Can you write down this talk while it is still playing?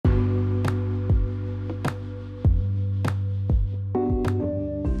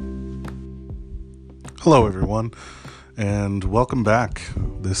Hello, everyone, and welcome back.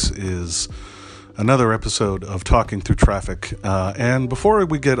 This is another episode of Talking Through Traffic. And before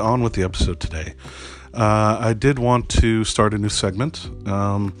we get on with the episode today, I did want to start a new segment.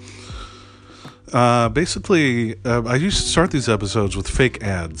 Basically, I used to start these episodes with fake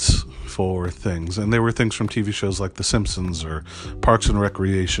ads for things, and they were things from TV shows like The Simpsons or Parks and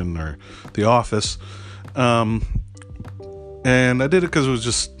Recreation or The Office. And I did it because it was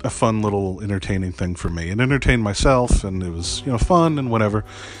just a fun little entertaining thing for me. It entertained myself, and it was, fun and whatever.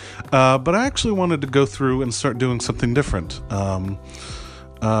 But I actually wanted to go through and start doing something different.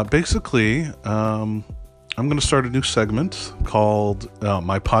 Basically, I'm going to start a new segment called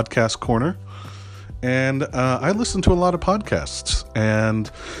My Podcast Corner. And I listen to a lot of podcasts,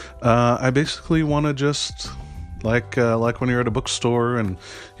 and I basically want to just... Like when you're at a bookstore and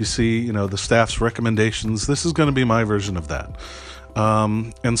you see, the staff's recommendations, this is going to be my version of that.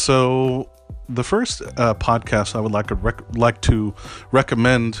 And so the first podcast I would like to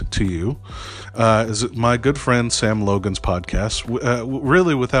recommend to you is my good friend Sam Logan's podcast.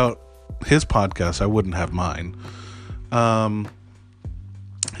 Really, without his podcast, I wouldn't have mine.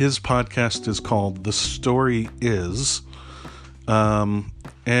 His podcast is called The Story Is.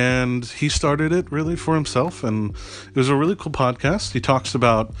 And he started it really for himself, and it was a really cool podcast. He talks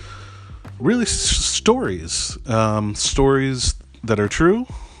about really stories that are true,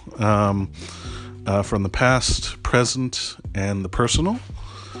 from the past, present, and the personal.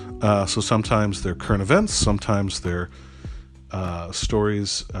 So sometimes they're current events, sometimes they're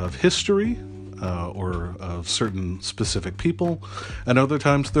stories of history, or of certain specific people, and other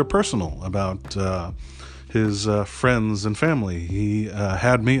times they're personal about his friends and family. He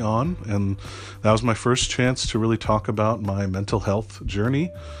had me on, and that was my first chance to really talk about my mental health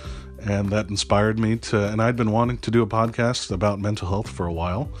journey, and that inspired me and I'd been wanting to do a podcast about mental health for a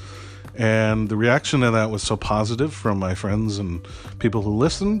while, and the reaction to that was so positive from my friends and people who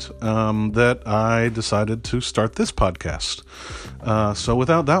listened that I decided to start this podcast. So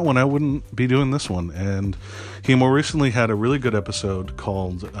without that one, I wouldn't be doing this one. And he more recently had a really good episode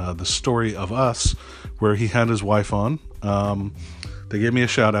called The Story of Us, where he had his wife on. They gave me a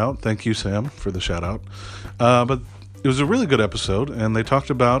shout out. Thank you, Sam, for the shout out. But it was a really good episode, and they talked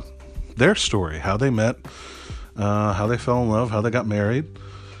about their story, how they met, how they fell in love, how they got married.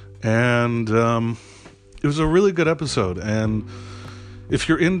 And it was a really good episode. And if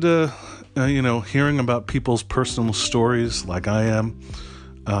you're into, hearing about people's personal stories like I am,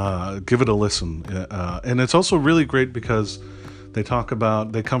 give it a listen. And it's also really great because they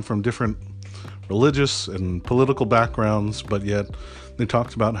come from different religious and political backgrounds, but yet they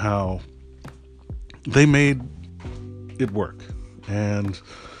talked about how they made it work. And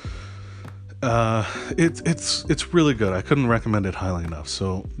it's really good. I couldn't recommend it highly enough.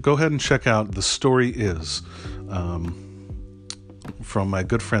 So go ahead and check out The Story Is, from my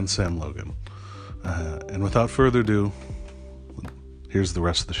good friend Sam Logan. And without further ado, here's the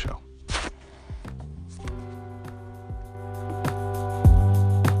rest of the show.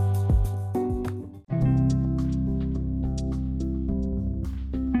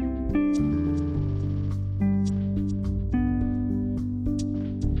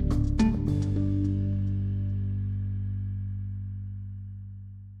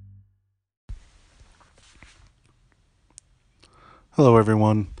 Hello,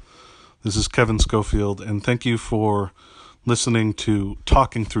 everyone. This is Kevin Schofield, and thank you for listening to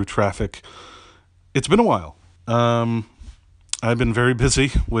Talking Through Traffic. It's been a while. I've been very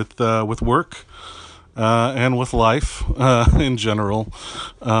busy with work and with life in general.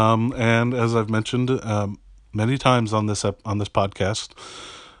 And as I've mentioned many times on this podcast,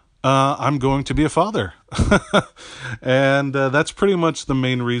 I'm going to be a father, and that's pretty much the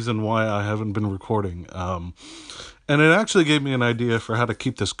main reason why I haven't been recording. And it actually gave me an idea for how to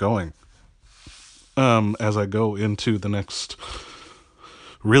keep this going as I go into the next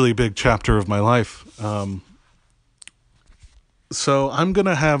really big chapter of my life. So I'm going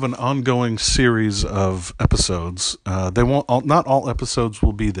to have an ongoing series of episodes. Not all episodes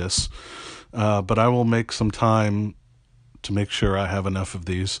will be this, but I will make some time to make sure I have enough of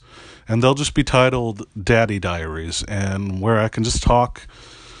these. And they'll just be titled Daddy Diaries, and where I can just talk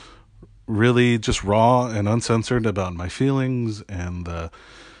really just raw and uncensored about my feelings and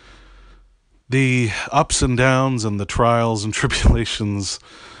the ups and downs and the trials and tribulations,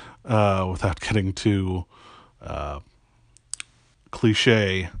 without getting too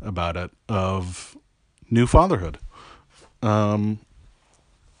cliche about it, of new fatherhood. I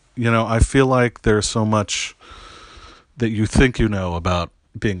feel like there's so much that you think you know about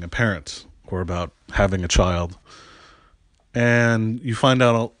being a parent or about having a child, and you find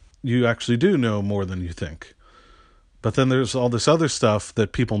out you actually do know more than you think. But then there's all this other stuff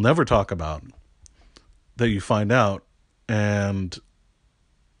that people never talk about that you find out, and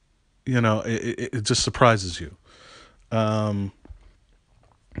it just surprises you. Um,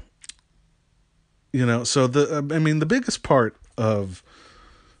 so the biggest part of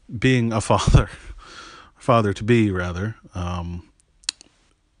being a father to be rather,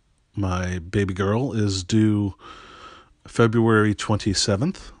 my baby girl is due February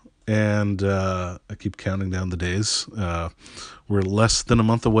 27th, and I keep counting down the days. We're less than a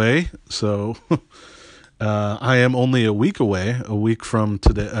month away, so I am only a week away. A week from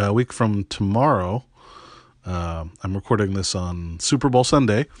today, a week from tomorrow. I'm recording this on Super Bowl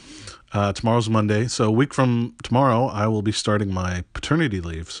Sunday. Tomorrow's Monday, so a week from tomorrow, I will be starting my paternity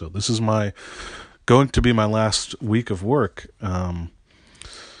leave. So this is going to be my last week of work. And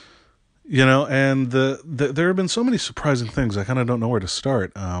there have been so many surprising things. I kind of don't know where to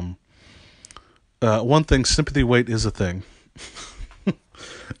start. One thing, sympathy weight is a thing.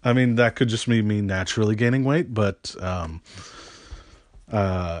 I mean, that could just be me naturally gaining weight, but,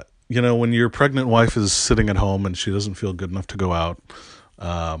 when your pregnant wife is sitting at home and she doesn't feel good enough to go out,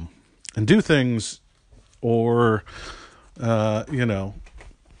 and do things, or,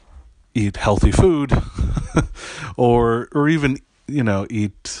 eat healthy food, or even,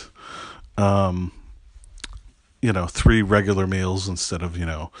 eat, 3 regular meals instead of,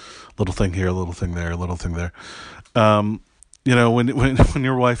 little thing here, little thing there, little thing there. When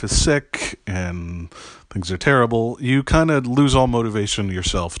your wife is sick and things are terrible, you kind of lose all motivation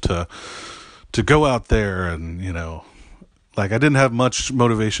yourself to go out there and, like I didn't have much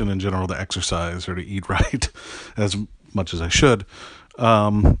motivation in general to exercise or to eat right as much as I should.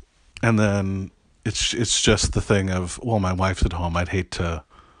 And then it's just the thing of, well, my wife's at home. I'd hate to,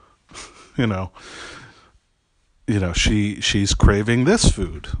 she's craving this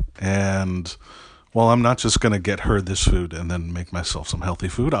food, and well, I'm not just going to get her this food and then make myself some healthy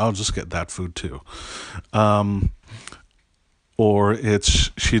food. I'll just get that food too. Or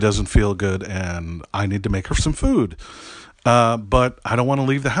she doesn't feel good and I need to make her some food. But I don't want to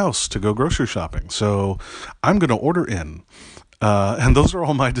leave the house to go grocery shopping. So I'm going to order in. And those are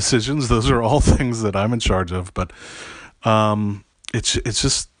all my decisions. Those are all things that I'm in charge of. But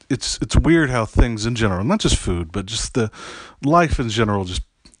it's weird how things in general, not just food, but just the life in general, just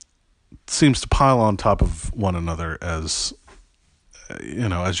seems to pile on top of one another as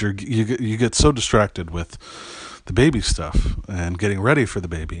as you get so distracted with the baby stuff and getting ready for the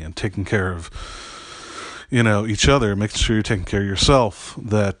baby and taking care of each other, making sure you're taking care of yourself,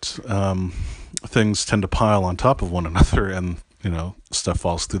 that things tend to pile on top of one another, and stuff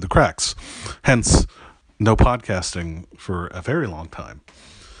falls through the cracks. Hence, no podcasting for a very long time.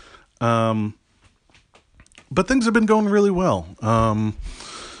 But things have been going really well. The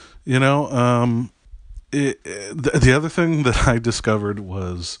other thing that I discovered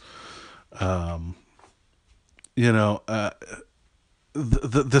was, the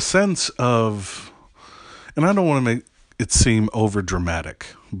sense of, and I don't want to make it seem over dramatic,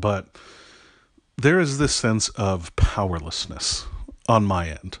 but there is this sense of powerlessness on my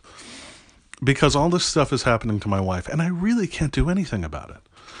end, because all this stuff is happening to my wife and I really can't do anything about it.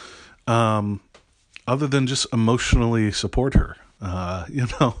 Other than just emotionally support her,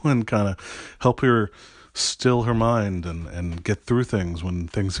 and kind of help her still her mind and get through things when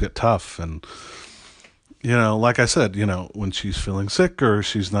things get tough. And, like I said, when she's feeling sick or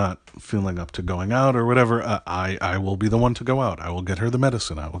she's not feeling up to going out or whatever, I will be the one to go out. I will get her the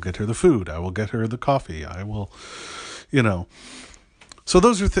medicine. I will get her the food. I will get her the coffee. I will, So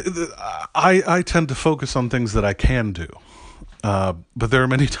those are I tend to focus on things that I can do. But there are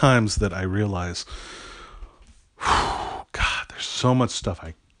many times that I realize, God, there's so much stuff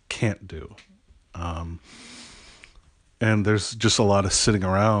I can't do. And there's just a lot of sitting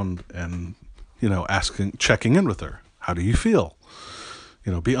around and, checking in with her. How do you feel?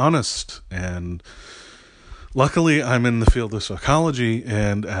 Be honest. And luckily I'm in the field of psychology,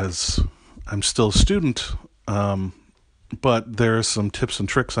 and as I'm still a student, but there are some tips and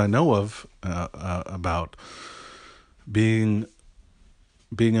tricks I know of, about being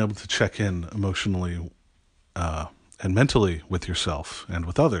able to check in emotionally and mentally with yourself and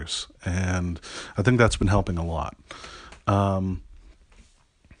with others, and I think that's been helping a lot.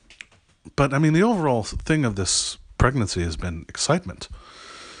 But I mean, the overall thing of this pregnancy has been excitement.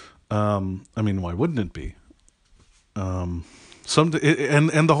 Why wouldn't it be? And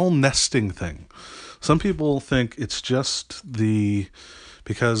the whole nesting thing. Some people think it's just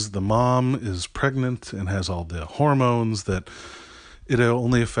because the mom is pregnant and has all the hormones that it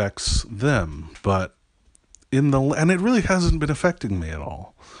only affects them, but and it really hasn't been affecting me at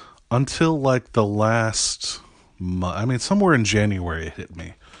all. until like the last somewhere in January it hit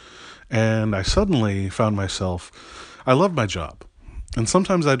me. And I suddenly found myself, I love my job. And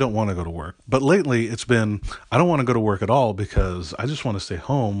sometimes I don't want to go to work. But lately it's been, I don't want to go to work at all because I just want to stay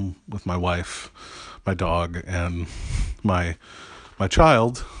home with my wife, my dog, and my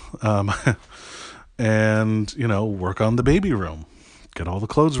child, and, work on the baby room, get all the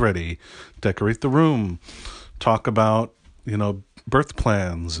clothes ready, decorate the room, talk about, birth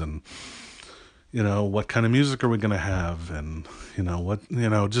plans and, what kind of music are we going to have and,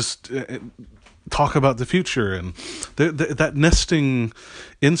 just talk about the future. And that nesting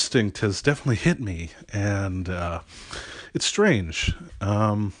instinct has definitely hit me. And it's strange.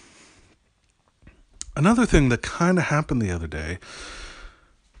 Another thing that kind of happened the other day,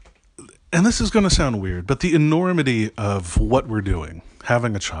 and this is going to sound weird, but the enormity of what we're doing,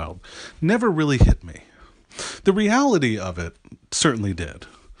 having a child, never really hit me. The reality of it certainly did.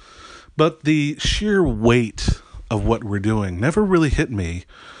 But the sheer weight of what we're doing never really hit me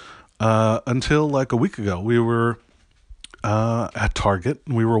until like a week ago. We were at Target,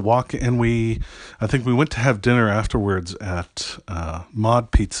 and we were walking, and I think we went to have dinner afterwards at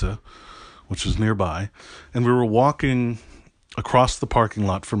Mod Pizza, which is nearby, and we were walking across the parking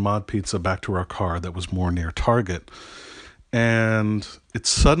lot from Mod Pizza back to our car that was more near Target, and it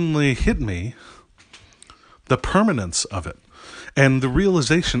suddenly hit me, the permanence of it, and the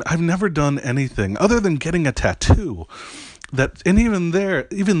realization I've never done anything other than getting a tattoo, and even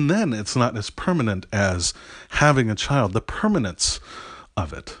then it's not as permanent as having a child. The permanence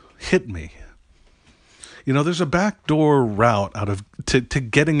of it hit me. There's a backdoor route to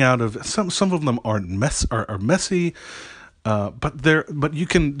getting out of some of them are messy, but you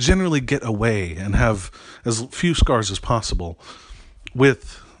can generally get away and have as few scars as possible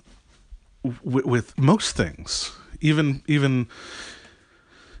with most things. Even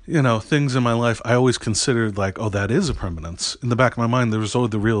things in my life I always considered like, oh, that is a permanence. In the back of my mind, there was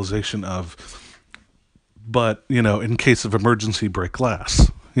always the realization of, but in case of emergency, break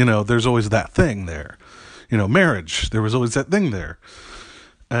glass. There's always that thing there. Marriage, there was always that thing there.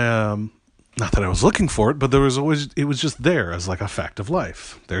 Not that I was looking for it, but it was just there as like a fact of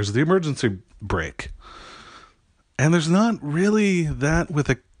life. There's the emergency brake. And there's not really that with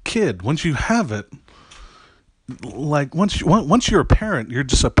a kid. Once you have it, like once you're a parent, you're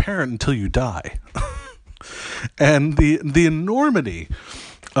just a parent until you die. And the enormity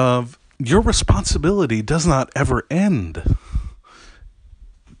of your responsibility does not ever end.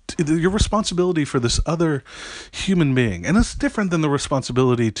 Your responsibility for this other human being, and it's different than the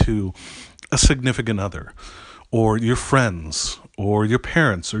responsibility to a significant other or your friends or your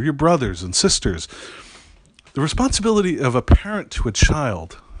parents or your brothers and sisters. The responsibility of a parent to a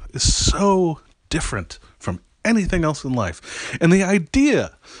child is so different from anything else in life. And the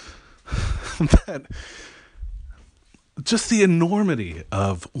idea that just the enormity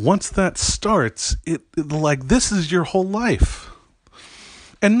of once that starts, it like this is your whole life.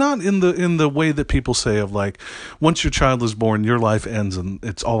 And not in the way that people say of like, once your child is born, your life ends and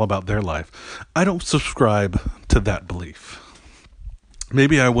it's all about their life. I don't subscribe to that belief.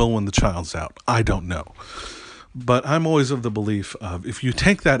 Maybe I will when the child's out. I don't know. But I'm always of the belief of if you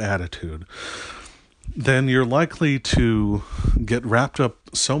take that attitude, then you're likely to get wrapped up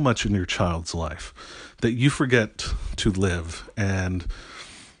so much in your child's life that you forget to live and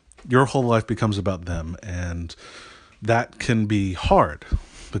your whole life becomes about them. And that can be hard.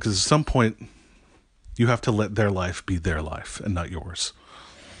 Because at some point, you have to let their life be their life and not yours.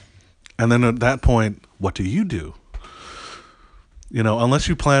 And then at that point, what do you do? Unless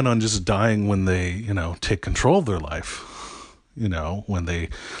you plan on just dying when they, take control of their life, when they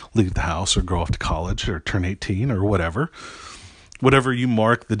leave the house or go off to college or turn 18 or whatever you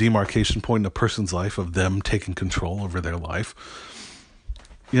mark the demarcation point in a person's life of them taking control over their life.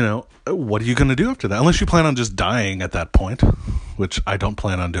 What are you going to do after that? Unless you plan on just dying at that point, which I don't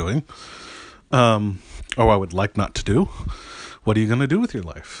plan on doing, or I would like not to do. What are you going to do with your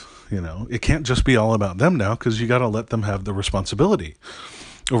life? It can't just be all about them now because you got to let them have the responsibility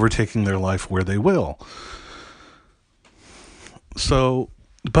over taking their life where they will. So,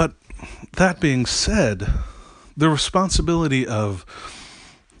 but that being said, the responsibility of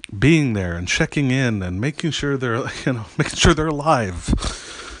being there and checking in and making sure they're alive.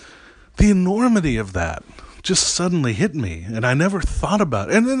 The enormity of that just suddenly hit me, and I never thought about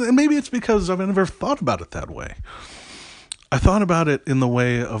it. And maybe it's because I've never thought about it that way. I thought about it in the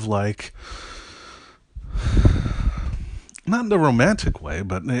way of like, not in a romantic way,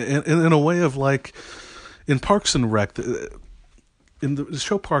 but in a way of like, in Parks and Rec, in the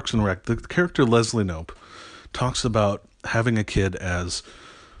show Parks and Rec, the character Leslie Knope talks about having a kid as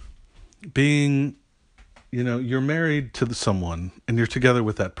being, you're married to someone and you're together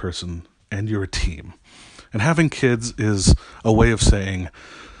with that person and you're a team. And having kids is a way of saying,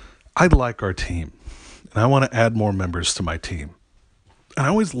 I like our team and I want to add more members to my team. And I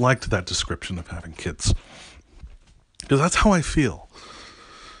always liked that description of having kids because that's how I feel.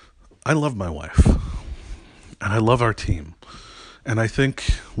 I love my wife and I love our team. And I think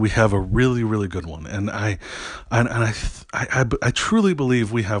we have a really, really good one. And I truly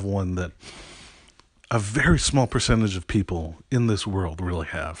believe we have one that a very small percentage of people in this world really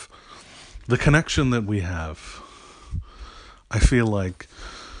have. The connection that we have, I feel like,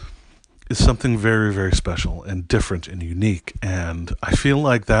 is something very, very special and different and unique. And I feel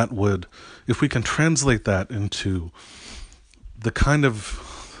like that would, if we can translate that into the kind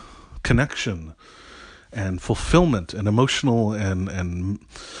of connection and fulfillment and emotional and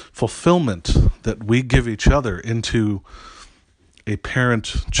fulfillment that we give each other into a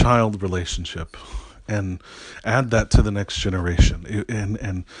parent-child relationship and add that to the next generation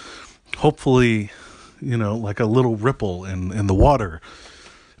and hopefully, like a little ripple in the water.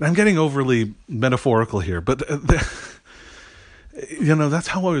 And I'm getting overly metaphorical here, but that's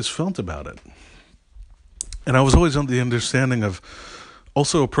how I always felt about it. And I was always under the understanding of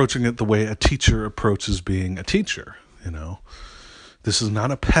also approaching it the way a teacher approaches being a teacher. This is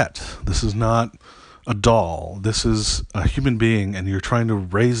not a pet. This is not a doll. This is a human being, and you're trying to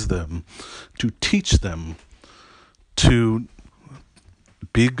raise them, to teach them to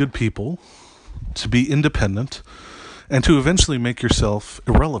be good people, to be independent, and to eventually make yourself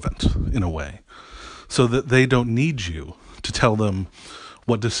irrelevant in a way, so that they don't need you to tell them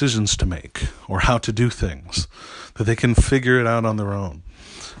what decisions to make or how to do things, that they can figure it out on their own.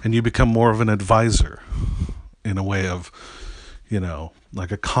 And you become more of an advisor in a way of,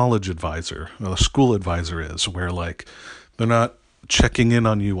 like a college advisor or a school advisor is, where like they're not checking in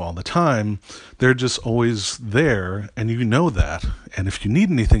on you all the time. They're just always there, and you know that. And if you need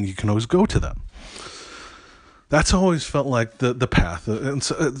anything, you can always go to them. That's always felt like the path. And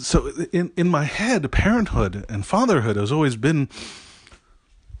so in my head, parenthood and fatherhood has always been,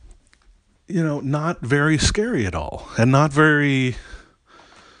 not very scary at all and not very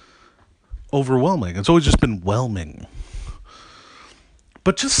overwhelming. It's always just been whelming.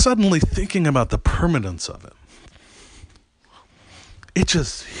 But just suddenly thinking about the permanence of it, it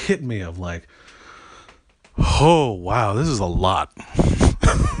just hit me of like, oh, wow, this is a lot.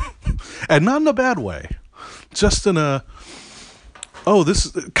 And not in a bad way. Just in a, this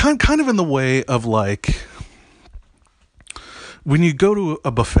is kind of in the way of like, when you go to a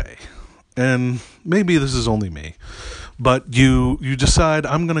buffet, and maybe this is only me, but you decide,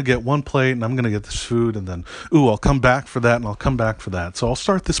 I'm going to get one plate and I'm going to get this food, and then, I'll come back for that and I'll come back for that. So I'll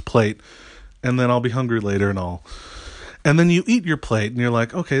start this plate and then I'll be hungry later and then you eat your plate and you're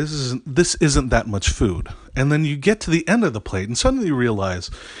like, okay, this isn't that much food. And then you get to the end of the plate and suddenly you realize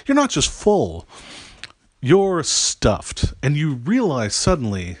you're not just full, you're stuffed. And you realize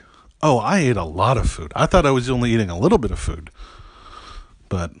suddenly, I ate a lot of food. I thought I was only eating a little bit of food,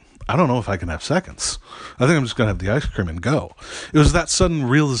 but I don't know if I can have seconds. I think I'm just going to have the ice cream and go. It was that sudden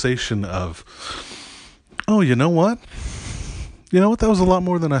realization of, you know what? That was a lot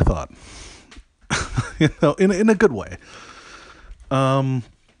more than I thought. In a good way. And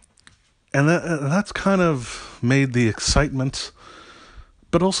that's kind of made the excitement,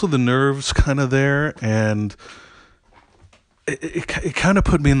 but also the nerves kind of there. And it kind of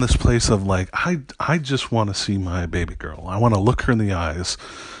put me in this place of like, I just want to see my baby girl. I want to look her in the eyes.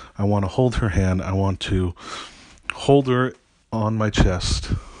 I want to hold her hand. I want to hold her on my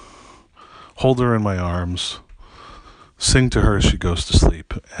chest, hold her in my arms, sing to her as she goes to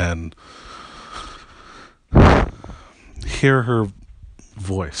sleep, and hear her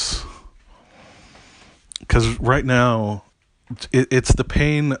voice. Because right now, it's the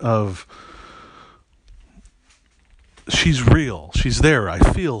pain of, she's real. She's there. I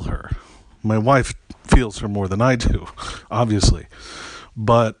feel her. My wife feels her more than I do, obviously.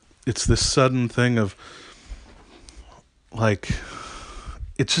 But it's this sudden thing of, like,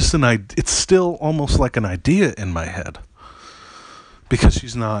 it's just it's still almost like an idea in my head. Because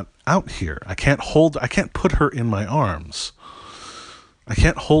she's not out here. I can't put her in my arms. I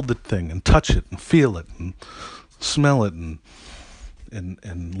can't hold the thing and touch it and feel it and smell it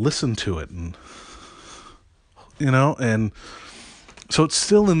and listen to it and and so it's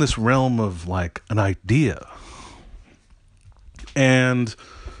still in this realm of like an idea. And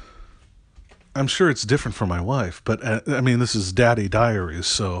I'm sure it's different for my wife, but this is Daddy Diaries,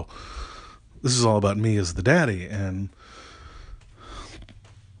 so this is all about me as the daddy. And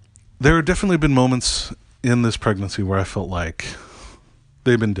there have definitely been moments in this pregnancy where I felt like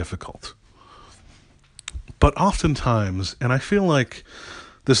they've been difficult. But oftentimes, and I feel like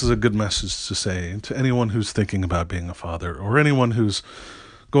this is a good message to say to anyone who's thinking about being a father, or anyone who's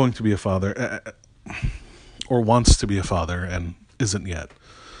going to be a father, or wants to be a father and isn't yet.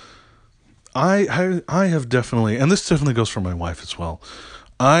 I have definitely, and this definitely goes for my wife as well,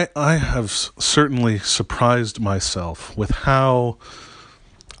 I have certainly surprised myself with how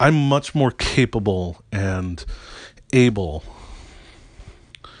I'm much more capable and able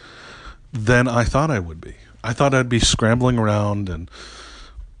than I thought I would be. I thought I'd be scrambling around and,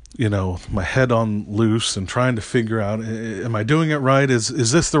 my head on loose and trying to figure out, am I doing it right?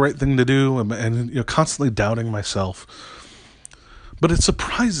 Is this the right thing to do? And constantly doubting myself. But it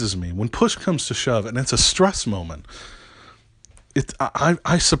surprises me when push comes to shove, and it's a stress moment.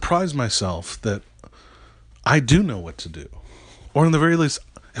 I surprise myself that I do know what to do. Or in the very least,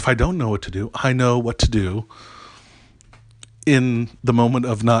 if I don't know what to do, I know what to do in the moment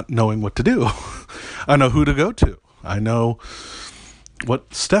of not knowing what to do. I know who to go to. I know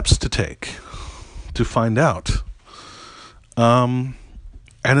what steps to take to find out. And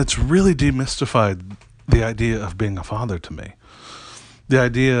it's really demystified the idea of being a father to me. The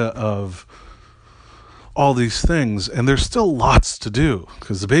idea of all these things, and there's still lots to do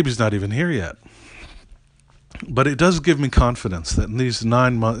because the baby's not even here yet. But it does give me confidence that in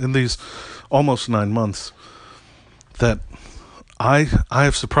these almost 9 months, that I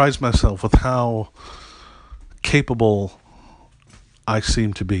have surprised myself with how capable I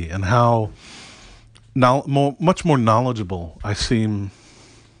seem to be, and how much more knowledgeable I seem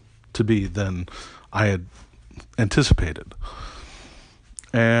to be than I had anticipated.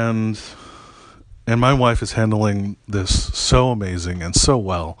 And my wife is handling this so amazing and so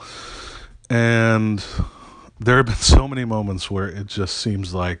well. And there have been so many moments where it just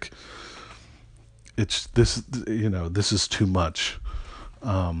seems like this is too much.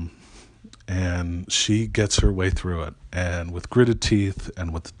 And she gets her way through it. And with gritted teeth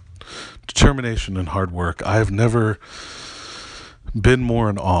and with determination and hard work, I have never been more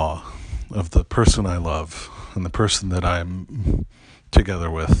in awe of the person I love and the person that I'm together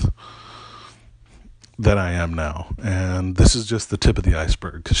with than I am now. And this is just the tip of the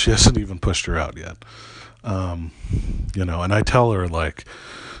iceberg because she hasn't even pushed her out yet. And I tell her like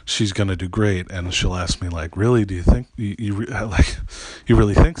she's going to do great, and she'll ask me like, really, do you think you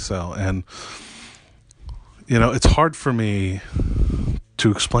really think so? And it's hard for me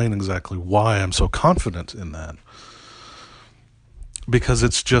to explain exactly why I'm so confident in that, because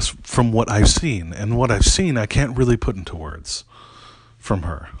it's just from what I've seen, and what I've seen I can't really put into words from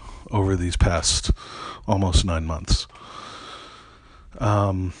her over these past almost 9 months.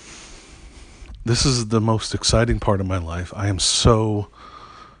 This is the most exciting part of my life. I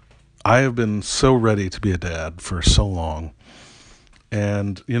have been so ready to be a dad for so long.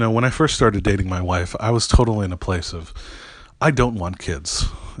 And, when I first started dating my wife, I was totally in a place of, I don't want kids,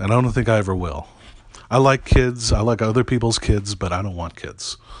 and I don't think I ever will. I like kids, I like other people's kids, but I don't want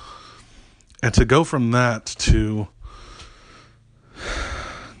kids. And to go from that to,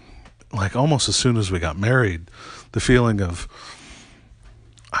 like, almost as soon as we got married, the feeling of,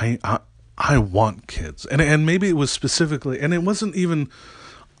 I want kids. And maybe it was specifically, and it wasn't even,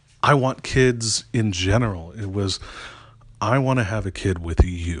 I want kids in general. It was, I want to have a kid with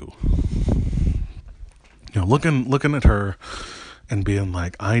you. Looking at her and being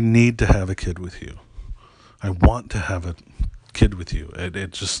like, I need to have a kid with you. I want to have a kid with you.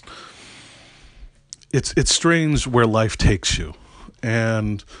 It's strange where life takes you.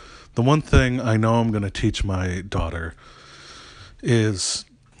 And the one thing I know I'm going to teach my daughter is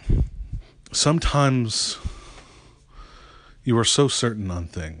sometimes you are so certain on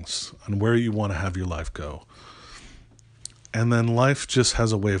things, on where you want to have your life go. And then life just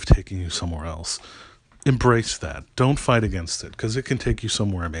has a way of taking you somewhere else. Embrace that. Don't fight against it, because it can take you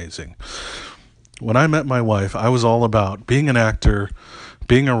somewhere amazing. When I met my wife, I was all about being an actor,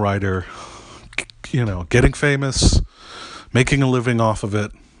 being a writer, getting famous, making a living off of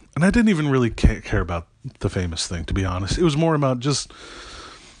it. And I didn't even really care about the famous thing, to be honest. It was more about just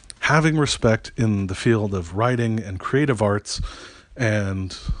having respect in the field of writing and creative arts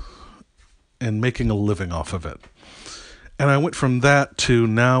and making a living off of it. And I went from that to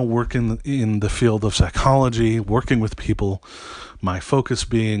now working in the field of psychology, working with people, my focus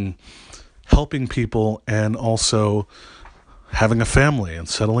being helping people and also having a family and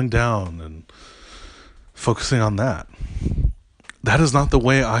settling down and focusing on that. That is not the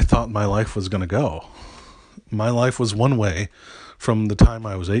way I thought my life was going to go. My life was one way from the time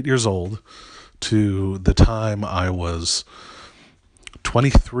I was 8 years old to the time I was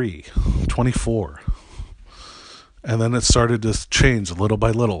 23, 24. And then it started to change little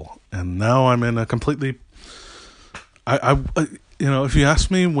by little. And now I'm in a completely if you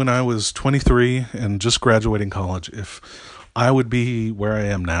asked me when I was 23 and just graduating college, if I would be where I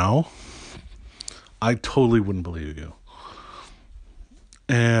am now, I totally wouldn't believe you.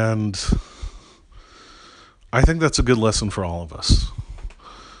 And I think that's a good lesson for all of us.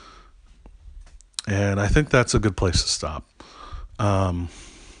 And I think that's a good place to stop.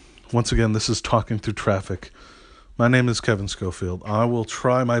 Once again, this is Talking Through Traffic. My name is Kevin Schofield. I will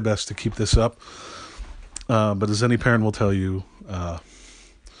try my best to keep this up. But as any parent will tell you,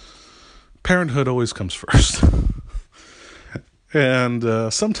 parenthood always comes first.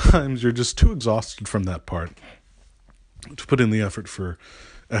 And sometimes you're just too exhausted from that part to put in the effort for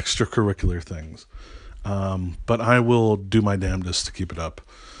extracurricular things. But I will do my damnedest to keep it up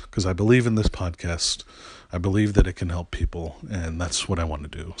because I believe in this podcast. I believe that it can help people, and that's what I want to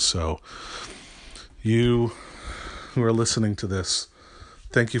do. So you who are listening to this,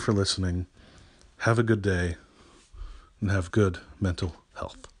 thank you for listening. Have a good day and have good mental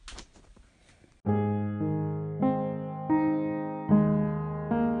health.